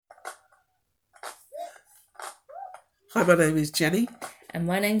Hi, my name is Jenny. And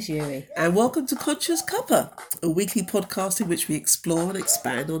my name's Yuri. And welcome to Conscious Cuppa, a weekly podcast in which we explore and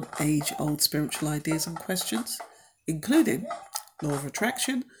expand on age-old spiritual ideas and questions, including law of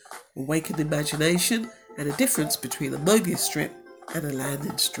attraction, awakened imagination, and a difference between a Mobius strip and a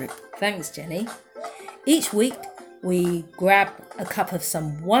landing strip. Thanks, Jenny. Each week, we grab a cup of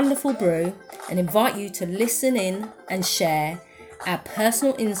some wonderful brew and invite you to listen in and share our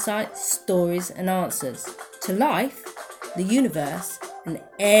personal insights, stories, and answers to life, the universe, and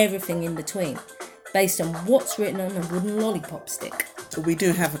everything in between, based on what's written on a wooden lollipop stick. We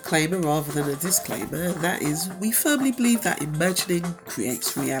do have a claimer rather than a disclaimer, and that is, we firmly believe that imagining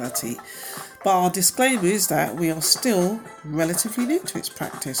creates reality. But our disclaimer is that we are still relatively new to its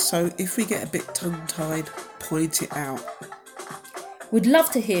practice, so if we get a bit tongue-tied, point it out. We'd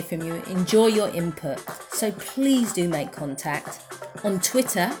love to hear from you, enjoy your input, so please do make contact on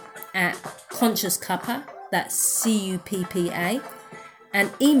Twitter at Conscious Cuppa, that's CUPPA, and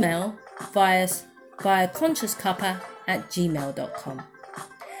email via consciouscuppa@gmail.com.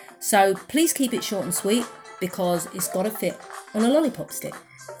 So please keep it short and sweet because it's got to fit on a lollipop stick.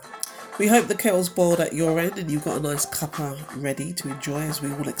 We hope the kettle's boiled at your end and you've got a nice cuppa ready to enjoy as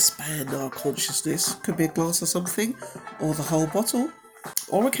we will expand our consciousness. Could be a glass of something, or the whole bottle,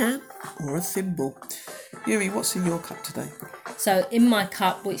 or a can, or a thimble. Yuri, what's in your cup today? So in my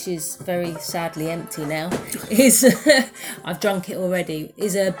cup, which is very sadly empty now, is I've drunk it already,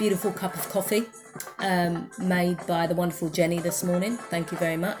 is a beautiful cup of coffee made by the wonderful Jenny this morning. Thank you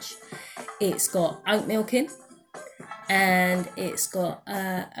very much. It's got oat milk in, and it's got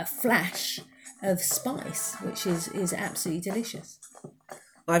a flash of spice, which is absolutely delicious.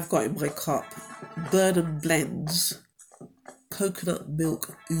 I've got in my cup Burnham Blends coconut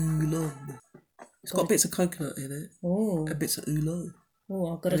milk oolong. It's got bits of coconut in it. Ooh. And bits of oolong.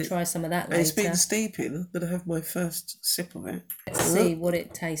 Oh, I've got to try some of that later. It's been steeping. I'm going to have my first sip of it. Let's see what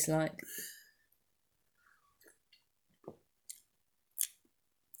it tastes like.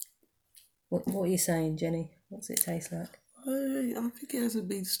 What are you saying, Jenny? What's it taste like? I think it hasn't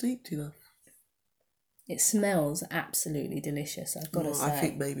been steeped enough. It smells absolutely delicious, I've got to say. I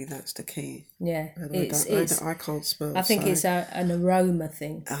think maybe that's the key. Yeah. I can't smell. I think it's an aroma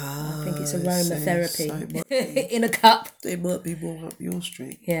thing. I think it's aromatherapy in a cup. It might be more up your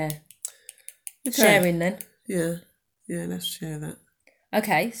street. Yeah. Okay. Sharing then. Yeah, let's share that.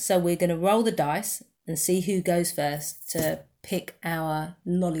 Okay, so we're going to roll the dice and see who goes first to pick our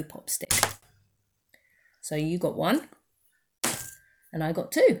lollipop stick. So you got one, and I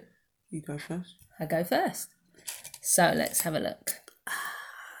got two. You go first. I go first. So let's have a look.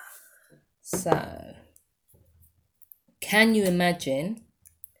 So, can you imagine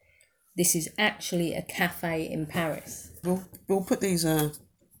this is actually a cafe in Paris? We'll put these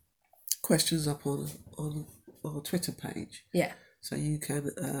questions up on our Twitter page. Yeah. So you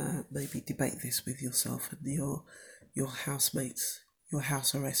can maybe debate this with yourself and your housemates, your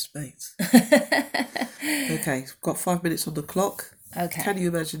house arrest mates. Okay, got 5 minutes on the clock. Okay. Can you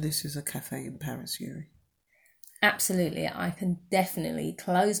imagine this is a cafe in Paris, Yuri? Absolutely. I can definitely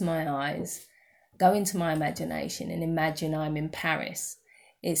close my eyes, go into my imagination and imagine I'm in Paris.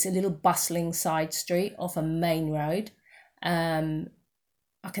 It's a little bustling side street off a main road. I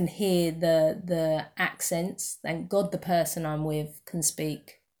can hear the accents. Thank God the person I'm with can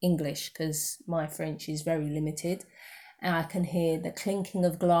speak English because my French is very limited. And I can hear the clinking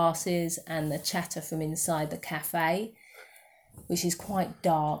of glasses and the chatter from inside the cafe, which is quite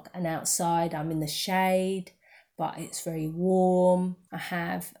dark, and outside I'm in the shade, but it's very warm. I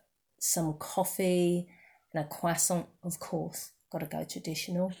have some coffee and a croissant, of course. Got to go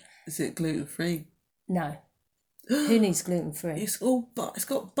traditional. Is it gluten-free? No. Who needs gluten-free? It's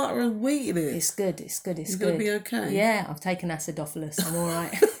got butter and wheat in it. It's good. It's good. You're going to be okay? Yeah, I've taken acidophilus. I'm all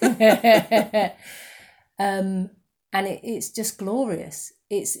right. And it's just glorious.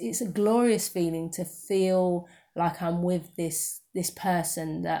 It's a glorious feeling to feel like I'm with this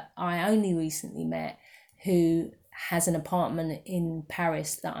person that I only recently met, who has an apartment in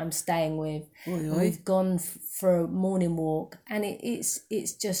Paris that I'm staying with. We've gone for a morning walk, and it's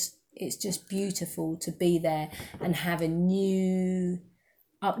just beautiful to be there and have a new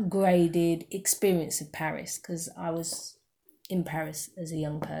upgraded experience of Paris, because I was in Paris as a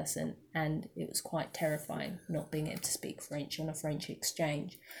young person and it was quite terrifying not being able to speak French on a French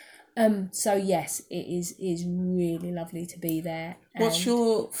exchange. So yes, it is really lovely to be there. What's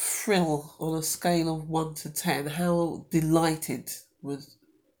your thrill on a scale of 1 to 10? How delighted with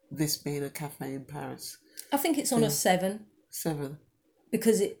this being a cafe in Paris? I think it's on a 7. 7.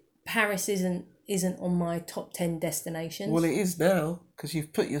 Because Paris isn't isn't on my top 10 destinations. Well, it is now because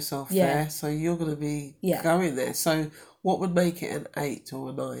you've put yourself there, so you're going to be going there. So what would make it an 8 or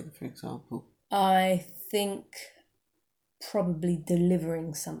a 9, for example? I think probably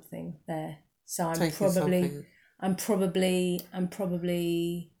delivering something there. So I'm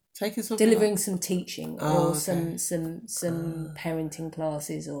probably taking something delivering some teaching or some parenting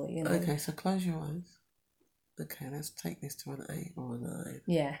classes, or Okay, so close your eyes. Okay, let's take this to an 8 or a 9.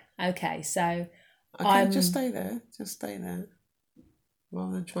 Yeah. Okay, so just stay there. Just stay there.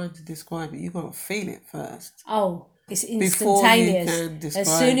 Rather than trying to describe it, you've got to feel it first. Oh, it's instantaneous. Before you can describe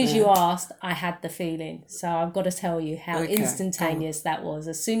as soon as you asked, I had the feeling. So I've got to tell you how instantaneous that was.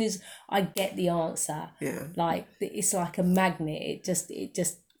 As soon as I get the answer, like it's like a magnet. It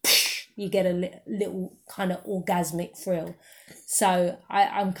just you get a little kind of orgasmic thrill. So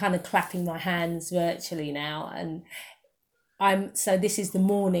I'm kind of clapping my hands virtually now, and so this is the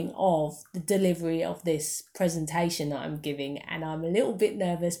morning of the delivery of this presentation that I'm giving, and I'm a little bit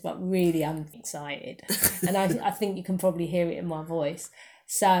nervous, but really I'm excited. And I think you can probably hear it in my voice.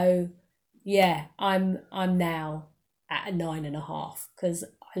 So yeah, I'm now at a 9.5 because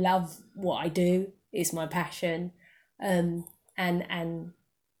I love what I do. It's my passion. And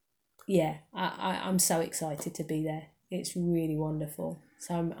yeah, I'm so excited to be there. It's really wonderful.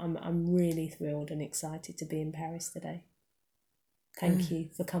 So I'm really thrilled and excited to be in Paris today. Thank you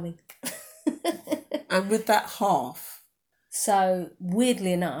for coming. And with that half? So,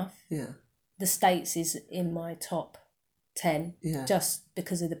 weirdly enough, the States is in my top 10 just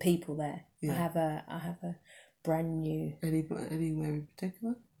because of the people there. Yeah. I have a brand new... Anywhere in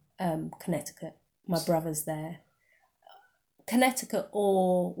particular? Connecticut. My brother's there. Connecticut,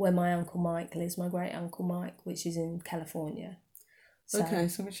 or where my Uncle Mike lives, my great Uncle Mike, which is in California. So, okay,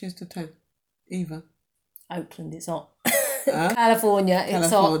 so which is the 10? Eva? Oakland, it's hot. California, it's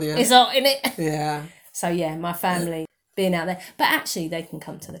hot, isn't it? Yeah. So yeah, my family being out there, but actually they can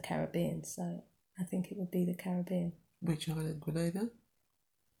come to the Caribbean, so I think it would be the Caribbean. Which island? Grenada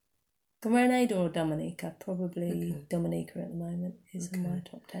or Dominica? Probably Dominica at the moment is in my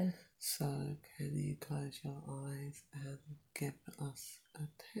top 10. So can you close your eyes and give us a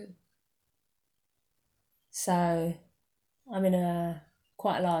 10? So I'm in a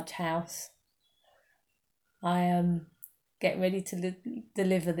quite a large house. I am getting ready to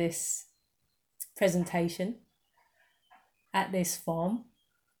deliver this presentation at this farm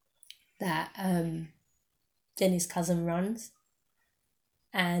that Jenny's cousin runs,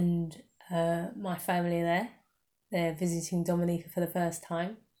 and my family are there. They're visiting Dominica for the first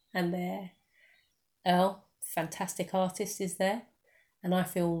time, and their Earl, fantastic artist, is there, and I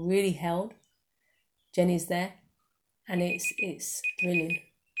feel really held. Jenny's there, and it's brilliant.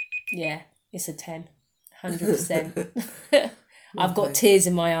 Yeah, it's a 10. 100%. I've got tears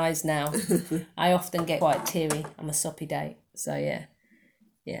in my eyes now. I often get quite teary. I'm a soppy date. So yeah,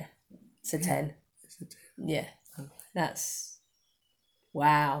 it's a 10. It's a 10. Yeah, that's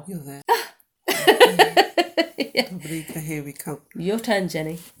wow. You're there. Dominica, here we come. Your turn,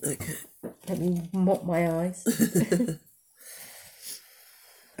 Jenny. Okay. Let me mop my eyes.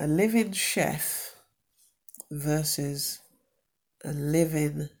 A living chef versus a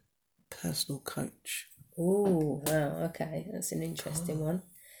living personal coach. Oh, wow, okay. That's an interesting one.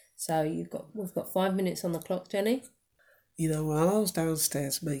 So we've got 5 minutes on the clock, Jenny. You know, while I was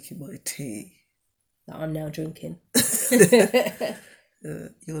downstairs making my tea... That I'm now drinking.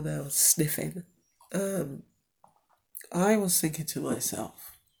 You're now sniffing. I was thinking to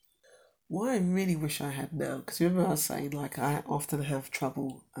myself, what I really wish I had now, because remember I was saying, like, I often have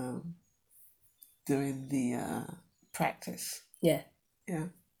trouble doing the practice. Yeah. Yeah.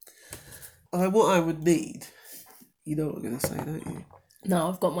 What I would need, you know what I'm going to say, don't you? No,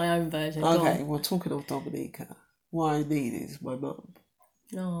 I've got my own version. Okay, well, talking of Dominica, what I need is my mum.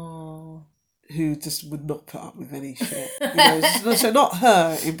 Oh. Who just would not put up with any shit. You know, so not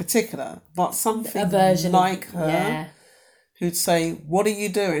her in particular, but something like her, who'd say, "What are you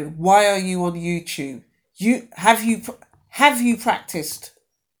doing? Why are you on YouTube? Have you practiced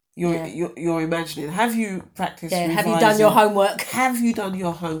your imagining? Have you practiced? Yeah. Have you done your homework? Have you done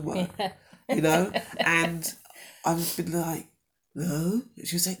your homework? Yeah. You know." And I've been like, "No."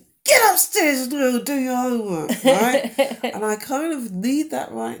 She was like, "Get upstairs and do your homework," right? And I kind of need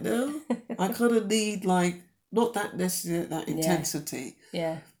that right now. I kind of need, like, not that necessarily that intensity,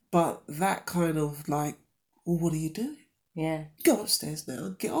 but that kind of like, well, what are you doing? Yeah. Go upstairs now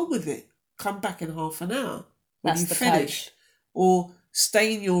and get on with it. Come back in half an hour when That's you've the finished. coach. Or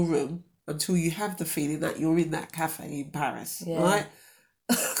stay in your room until you have the feeling that you're in that cafe in Paris, right?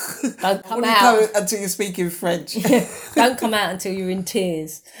 Don't come What do you out. call it until you speak in French? Don't come out until you're in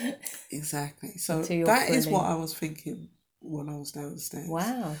tears. Exactly. So Until you're that is fully- what I was thinking when I was downstairs.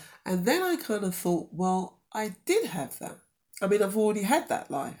 Wow. And then I kind of thought, well, I did have that. I mean, I've already had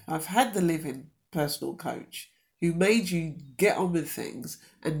that life. I've had the living personal coach who made you get on with things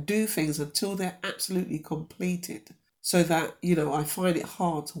and do things until they're absolutely completed. So that, I find it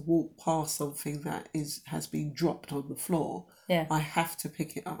hard to walk past something that has been dropped on the floor. Yeah. I have to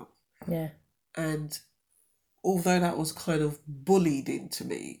pick it up. Yeah. And although that was kind of bullied into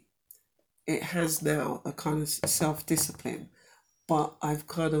me, it has now a kind of self-discipline. But I've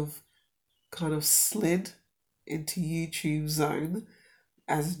kind of slid into YouTube zone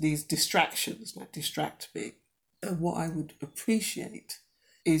as these distractions that distract me. And what I would appreciate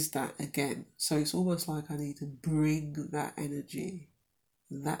is that again. So it's almost like I need to bring that energy,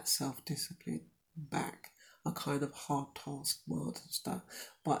 that self-discipline back. A kind of hard taskmaster,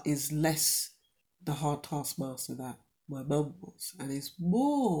 but is less the hard taskmaster that my mum was, and is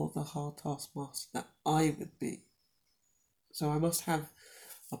more the hard taskmaster that I would be. So I must have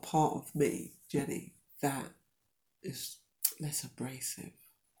a part of me, Jenny, that is less abrasive.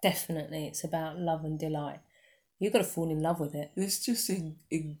 Definitely, it's about love and delight. You've got to fall in love with it. It's just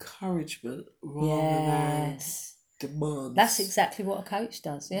encouragement rather than demands. That's exactly what a coach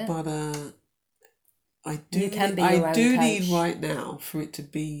does, yeah. But I do You can be your own need coach. right now for it to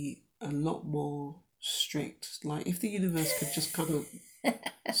be a lot more strict. Like if the universe could just kind of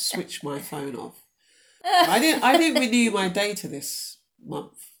switch my phone off. I didn't renew my data this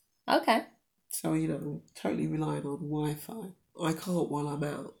month. Okay. So, totally relying on Wi-Fi. I can't while I'm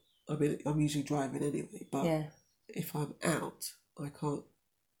out. I mean, I'm usually driving anyway, but if I'm out, I can't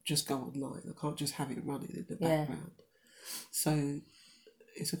just go online. I can't just have it running in the background. So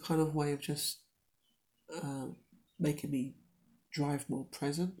it's a kind of way of just making me drive more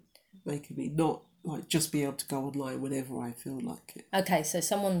present, making me not like just be able to go online whenever I feel like it. Okay, so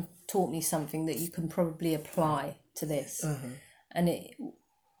someone taught me something that you can probably apply to this, and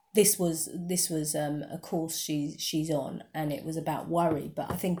this was a course she's on, and it was about worry, but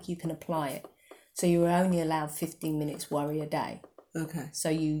I think you can apply it. So you're only allowed 15 minutes worry a day. Okay. So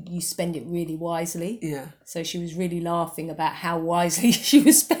you spend it really wisely. Yeah. So she was really laughing about how wisely she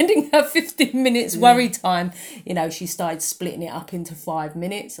was spending her 15 minutes worry time. She started splitting it up into 5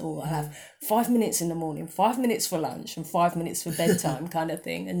 minutes, or I'll have 5 minutes in the morning, 5 minutes for lunch, and 5 minutes for bedtime kind of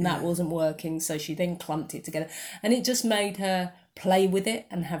thing. And that wasn't working. So she then clumped it together, and it just made her play with it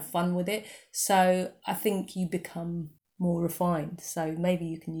and have fun with it. So I think you become more refined. So maybe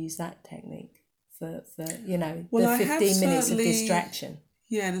you can use that technique for the 15 minutes of distraction.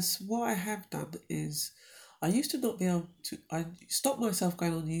 Yeah, what I have done is I used to not be able to. I stopped myself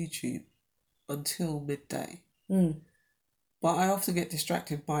going on YouTube until midday. But I often get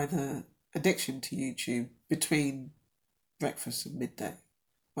distracted by the addiction to YouTube between breakfast and midday.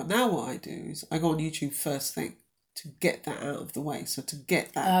 But now what I do is I go on YouTube first thing to get that out of the way. So to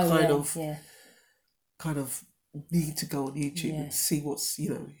get that kind of need to go on YouTube and see what's,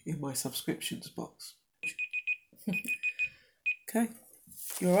 in my subscriptions box. Okay,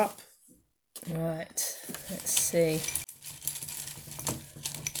 you're up. Right, let's see.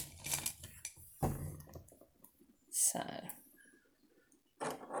 So,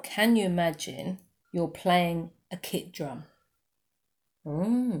 can you imagine you're playing a kit drum?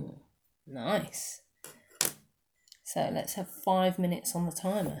 Nice. So let's have 5 minutes on the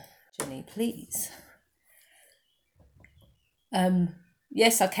timer. Jenny, please.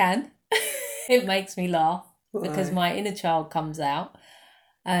 Yes, I can. It makes me laugh because my inner child comes out.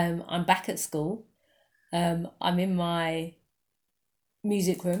 I'm back at school. I'm in my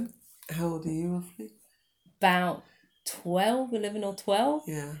music room. How old are you roughly? About 11 or 12.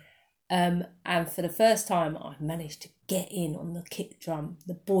 Yeah. And for the first time, I've managed to get in on the kick drum.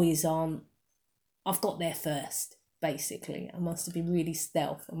 The boys aren't. I've got there first, basically. I must have been really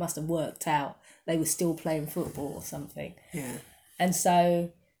stealth. I must have worked out they were still playing football or something. Yeah. And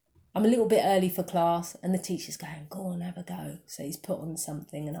so I'm a little bit early for class, and the teacher's going, go on, have a go. So he's put on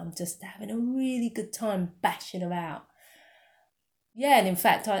something, and I'm just having a really good time bashing about. Yeah, and in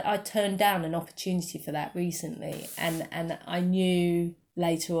fact, I turned down an opportunity for that recently, and I knew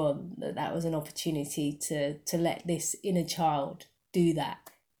later on that was an opportunity to let this inner child do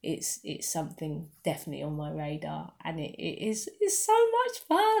that. It's something definitely on my radar, and it's so much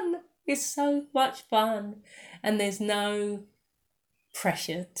fun. It's so much fun, and there's no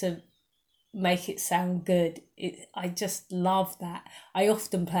pressure to make it sound good. I just love that. I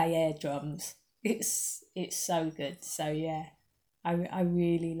often play air drums. It's so good. So yeah. I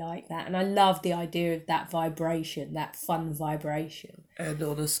really like that. And I love the idea of that vibration, that fun vibration. And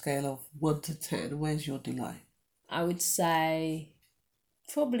on a scale of 1 to 10, where's your delight? I would say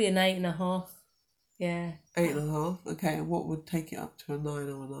probably an 8.5. Yeah. 8.5? Okay, and what would take it up to a 9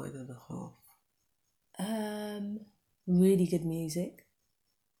 or a 9.5? Really good music.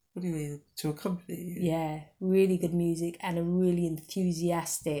 What do you mean? To accompany you? Yeah, really good music and a really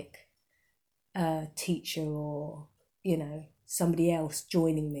enthusiastic teacher or, somebody else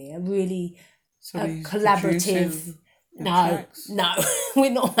joining me. A really collaborative. No,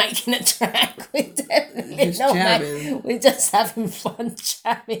 we're not making a track. We're definitely just not. Jamming. We're just having fun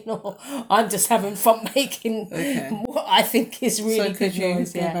jamming, or I'm just having fun making what I think is really good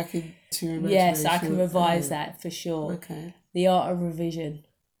noise. Go back into your imagination? Yes, I can revise that for sure. Okay. The art of revision.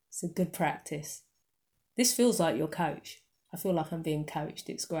 It's a good practice. This feels like your coach. I feel like I'm being coached.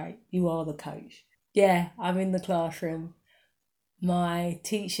 It's great. You are the coach. Yeah, I'm in the classroom. My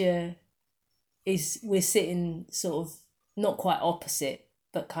teacher we're sitting sort of not quite opposite,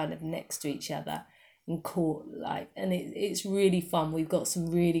 but kind of next to each other in court, and it's really fun. We've got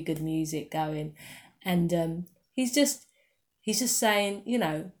some really good music going, and he's just saying,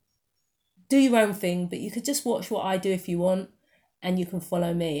 do your own thing, but you could just watch what I do if you want, and you can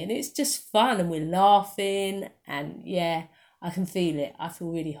follow me, and it's just fun, and we're laughing, and yeah, I can feel it. I feel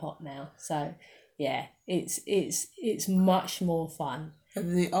really hot now, so yeah, it's much more fun.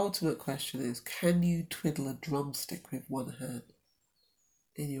 And the ultimate question is, can you twiddle a drumstick with one hand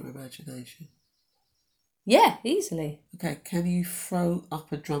in your imagination? Yeah, easily. Okay, can you throw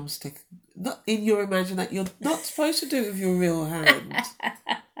up a drumstick? Not in your imagination. You're not supposed to do it with your real hand.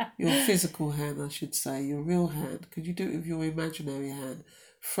 Your physical hand, I should say. Your real hand. Could you do it with your imaginary hand?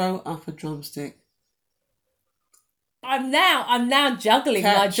 Throw up a drumstick. I'm now juggling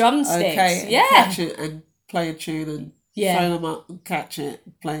my drumsticks. Okay, yeah. Catch it and play a tune and throw them up and catch it,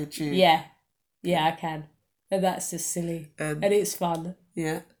 play a tune. Yeah, I can. And that's just silly. And it's fun.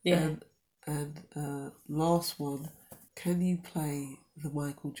 Yeah. And last one, can you play the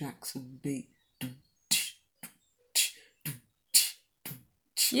Michael Jackson beat?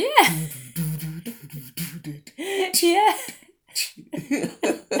 Yeah. Yeah.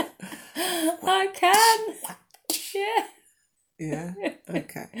 I can. Yeah. Yeah.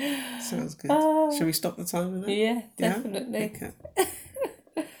 Okay. Sounds good. Shall we stop the timer then? Yeah, definitely. Yeah?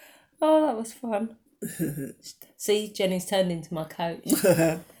 Okay. Oh, that was fun. See, Jenny's turned into my coach.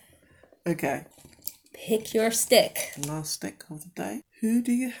 Okay. Pick your stick. Last stick of the day. Who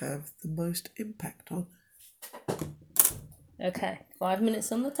do you have the most impact on? Okay, 5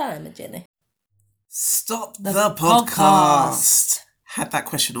 minutes on the timer, Jenny. Stop the podcast. Had that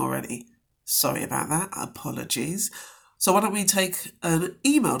question already. Sorry about that. Apologies. So why don't we take an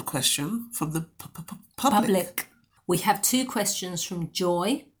emailed question from the public? We have 2 questions from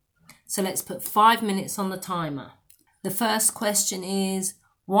Joy. So let's put 5 minutes on the timer. The first question is,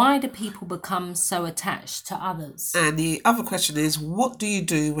 why do people become so attached to others? And the other question is, what do you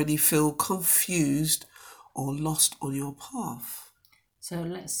do when you feel confused or lost on your path? So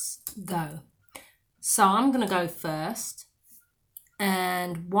let's go. So I'm going to go first.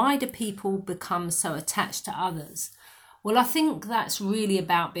 And why do people become so attached to others? Well, I think that's really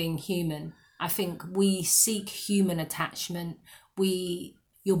about being human. I think we seek human attachment.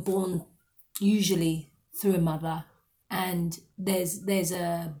 You're born usually through a mother, and there's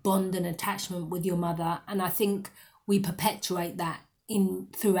a bond and attachment with your mother, and I think we perpetuate that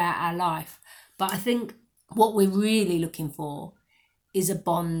throughout our life. But I think what we're really looking for is a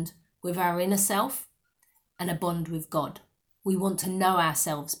bond with our inner self and a bond with God. We want to know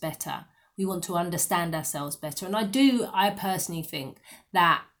ourselves better. We want to understand ourselves better. And I personally think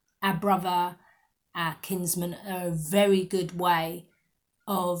that our brother, our kinsman are a very good way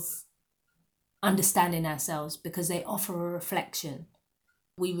of understanding ourselves, because they offer a reflection.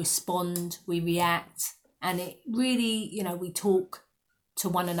 We respond, we react, and it really, we talk to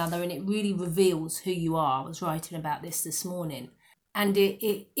one another, and it really reveals who you are. I was writing about this morning, and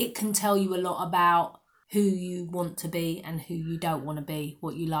it can tell you a lot about who you want to be and who you don't want to be,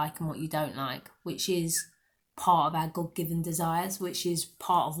 what you like and what you don't like, which is part of our God-given desires, which is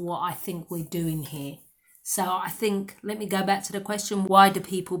part of what I think we're doing here. So I think, let me go back to the question, why do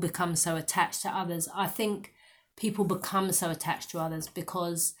people become so attached to others? I think people become so attached to others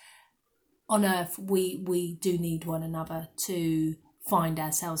because on earth we do need one another to find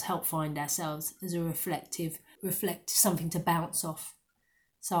ourselves, help find ourselves as a reflect something to bounce off.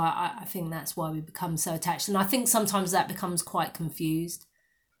 So I think that's why we become so attached. And I think sometimes that becomes quite confused.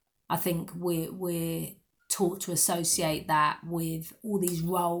 I think we're taught to associate that with all these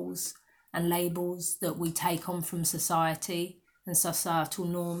roles and labels that we take on from society. and societal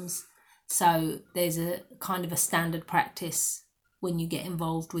norms. So there's a kind of a standard practice when you get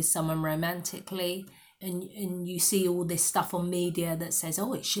involved with someone romantically, and you see all this stuff on media that says,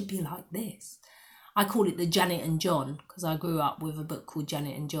 oh, it should be like this. I call it the Janet and John, because I grew up with a book called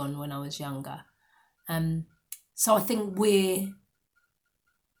Janet and John when I was younger. So I think we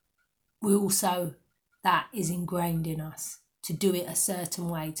also, that is ingrained in us to do it a certain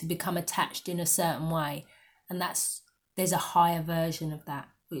way, to become attached in a certain way. And there's a higher version of that,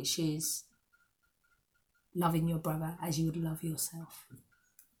 which is loving your brother as you would love yourself.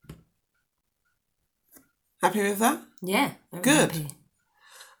 Happy with that? Yeah. Good.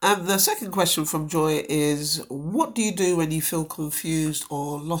 Happy. The second question from Joy is, what do you do when you feel confused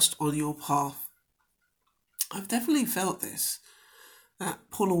or lost on your path? I've definitely felt this, that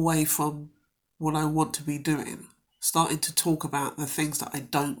pull away from what I want to be doing, starting to talk about the things that I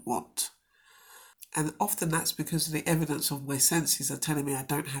don't want. And often that's because the evidence of my senses are telling me I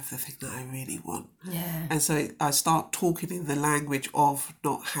don't have the thing that I really want. Yeah. And so I start talking in the language of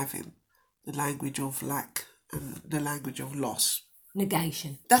not having, the language of lack, and the language of loss.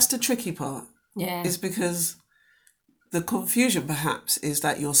 Negation. That's the tricky part. Yeah. Is because the confusion perhaps is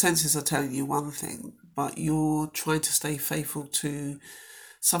that your senses are telling you one thing, but you're trying to stay faithful to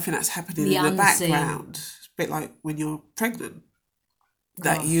something that's happening in the background. It's a bit like when you're pregnant,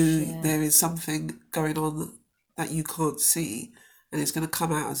 that there is something going on that you can't see, and it's going to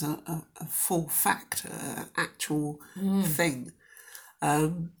come out as a full fact, an actual thing.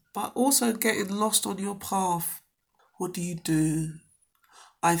 But also getting lost on your path. What do you do?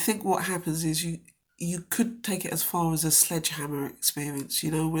 I think what happens is you could take it as far as a sledgehammer experience,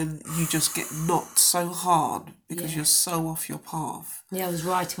 when you just get knocked so hard because you're so off your path. Yeah, I was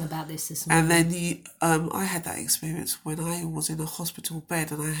writing about this morning. And then I had that experience when I was in a hospital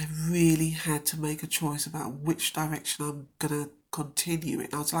bed, and I really had to make a choice about which direction I'm going to continue in.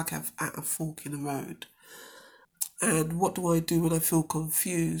 I was like at a fork in the road. And what do I do when I feel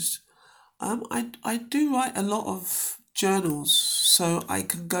confused? I do write a lot of journals, so I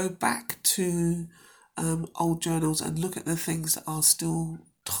can go back to old journals and look at the things that are still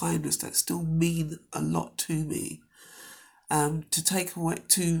timeless, that still mean a lot to me, to take away,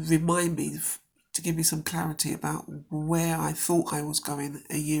 to remind me, to give me some clarity about where I thought I was going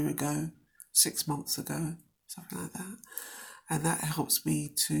a year ago, 6 months ago, something like that. And that helps me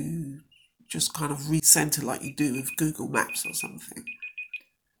to just kind of recenter like you do with Google Maps or something.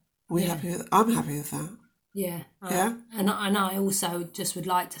 I'm happy with that. Yeah. Yeah. And I also just would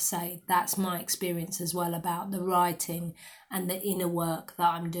like to say that's my experience as well about the writing and the inner work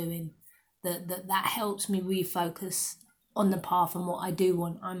that I'm doing. That helps me refocus on the path and what I do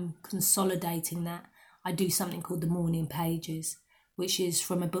want. I'm consolidating that. I do something called the morning pages, which is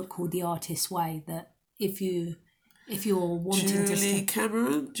from a book called The Artist's Way, that if you're wanting Julia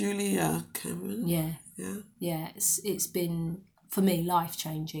Cameron. Yeah, it's been, for me,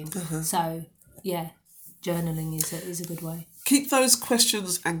 life-changing. So, yeah, journaling is a good way. Keep those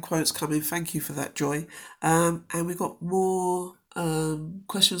questions and quotes coming. Thank you for that, Joy. And we've got more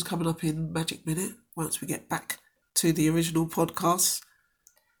questions coming up in Magic Minute once we get back to the original podcast.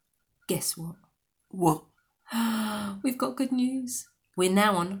 Guess what? What? We've got good news. We're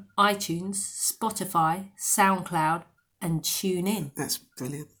now on iTunes, Spotify, SoundCloud, and TuneIn. That's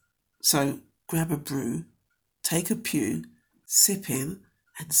brilliant. So grab a brew, take a pew, sip in,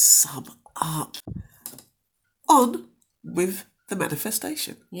 and sum up. On with the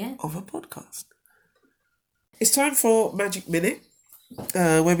manifestation of a podcast. It's time for Magic Minute,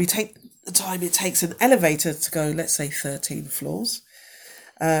 where we take the time it takes an elevator to go, let's say, 13 floors,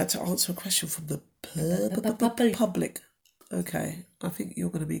 to answer a question from the public. Okay, I think you're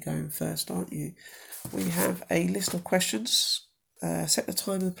going to be going first, aren't you? We have a list of questions. Set the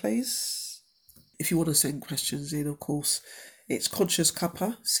timer, please. If you want to send questions in, of course, it's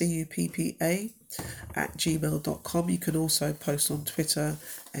consciouscuppa, CUPPA, @gmail.com. You can also post on Twitter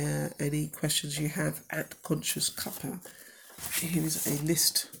any questions you have at consciouscuppa. Here is a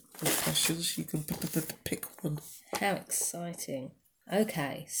list of questions. You can pick one. How exciting.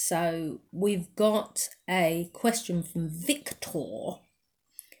 Okay, so we've got a question from Victor.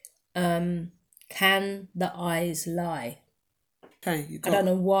 Can the eyes lie? Okay, I don't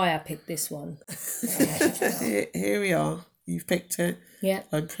know why I picked this one. Here we are. You've picked it. Yeah.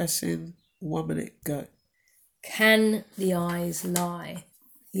 I'm pressing 1 minute, go. Can the eyes lie?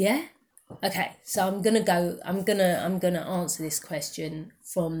 Yeah? Okay, so I'm gonna answer this question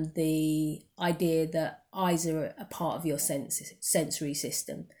from the idea that eyes are a part of your sensory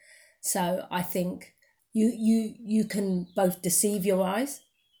system. So I think you can both deceive your eyes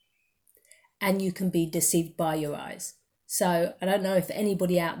and you can be deceived by your eyes. So I don't know if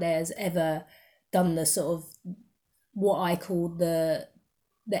anybody out there has ever done the sort of what I call the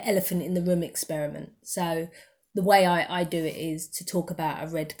elephant in the room experiment. So the way I do it is to talk about a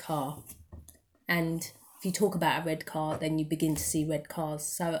red car, and if you talk about a red car, then you begin to see red cars.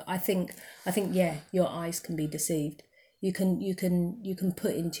 So I think yeah, your eyes can be deceived. You can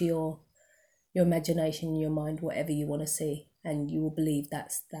put into your imagination, your mind, whatever you want to see, and you will believe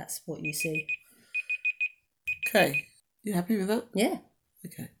that's what you see. Okay, you happy with that? Yeah.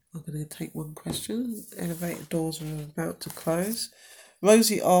 Okay, I'm going to take one question. Elevator doors are about to close.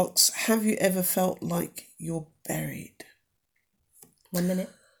 Rosie asks, have you ever felt like you're buried? 1 minute.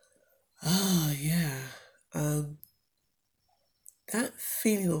 Oh, yeah. That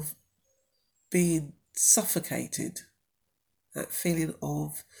feeling of being suffocated, that feeling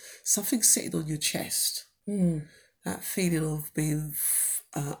of something sitting on your chest, that feeling of being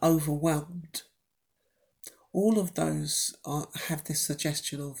overwhelmed, all of those have this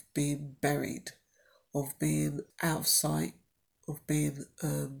suggestion of being buried, of being out of sight, of being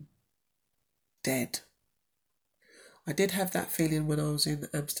dead. I did have that feeling when I was in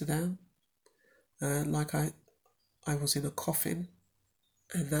Amsterdam, like I was in a coffin,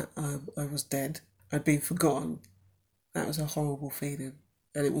 and that I was dead. I'd been forgotten. That was a horrible feeling,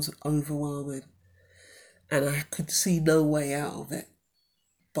 and it was overwhelming, and I could see no way out of it.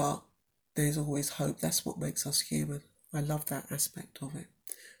 But there's always hope. That's what makes us human. I love that aspect of it.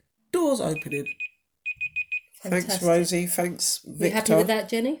 Doors opening. Fantastic. Thanks, Rosie. Thanks, Victor. You happy with that,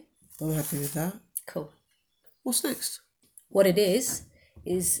 Jenny? I'm happy with that. Cool. What's next? What it is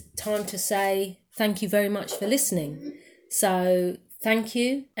time to say thank you very much for listening. So thank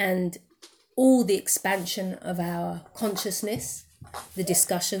you, and all the expansion of our consciousness, the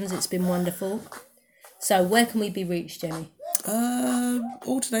discussions, it's been wonderful. So where can we be reached, Jenny?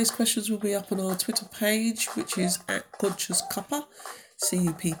 All today's questions will be up on our Twitter page, which is @conscious Cuppa,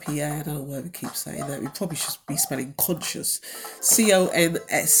 Cuppa. I don't know why we keep saying that. We probably should be spelling conscious,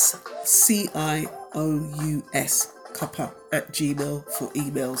 CONSCIOUS Cuppa @gmail for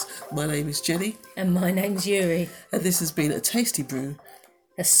emails. My name is Jenny, And my name's Yuri. and this has been a tasty brew,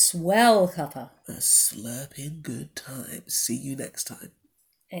 A swell cuppa. a slurping good time. See you next time.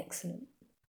 Excellent.